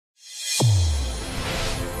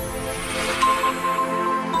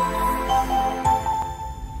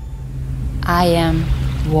I am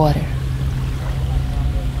water.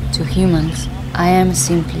 To humans, I am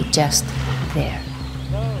simply just there.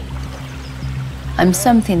 I'm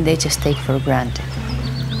something they just take for granted.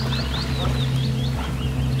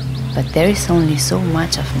 But there is only so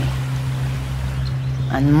much of me,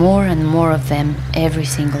 and more of them every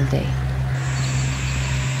single day.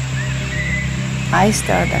 I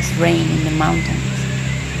start as rain in the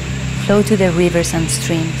mountains, flow to the rivers and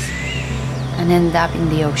streams, and end up in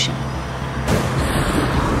the ocean.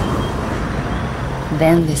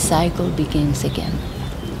 Then the cycle begins again.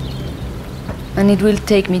 And it will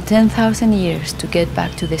take me 10,000 years to get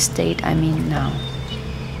back to the state I'm in now.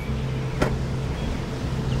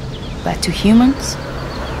 But to humans,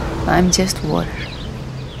 I'm just water,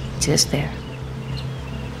 just there.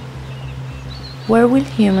 Where will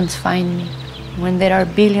humans find me when there are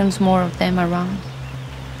billions more of them around?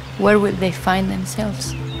 Where will they find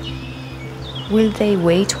themselves? Will they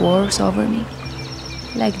wage wars over me,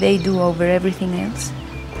 like they do over everything else?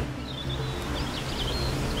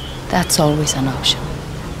 That's always an option,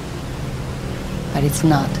 but it's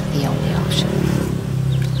not the only option.